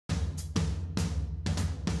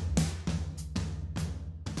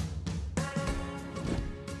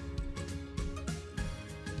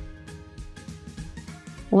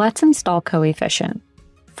Let's install Coefficient.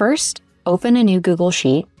 First, open a new Google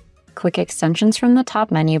Sheet, click Extensions from the top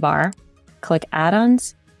menu bar, click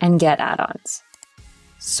Add-ons, and Get Add-ons.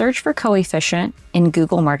 Search for Coefficient in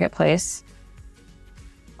Google Marketplace,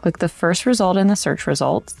 click the first result in the search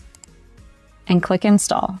results, and click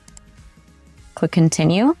Install. Click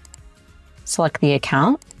Continue, select the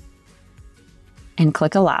account, and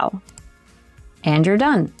click Allow. And you're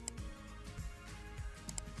done.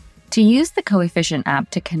 To use the Coefficient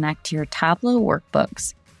app to connect to your Tableau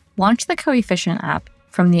workbooks, launch the Coefficient app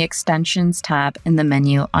from the Extensions tab in the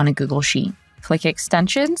menu on a Google Sheet. Click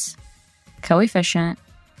Extensions, Coefficient,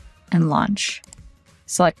 and Launch.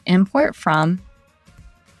 Select Import From,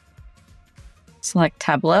 select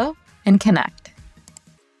Tableau, and connect.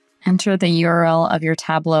 Enter the URL of your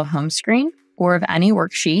Tableau home screen or of any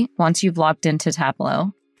worksheet once you've logged into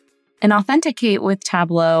Tableau, and authenticate with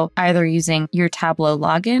Tableau either using your Tableau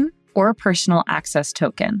login or a personal access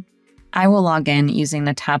token. I will log in using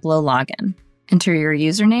the Tableau login. Enter your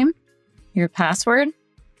username, your password,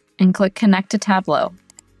 and click Connect to Tableau.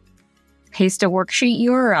 Paste a worksheet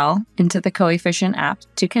URL into the Coefficient app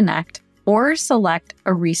to connect, or select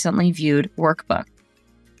a recently viewed workbook.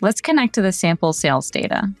 Let's connect to the sample sales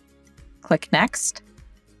data. Click Next,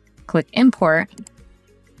 click Import,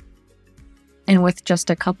 and with just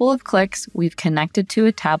a couple of clicks, we've connected to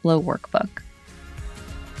a Tableau workbook.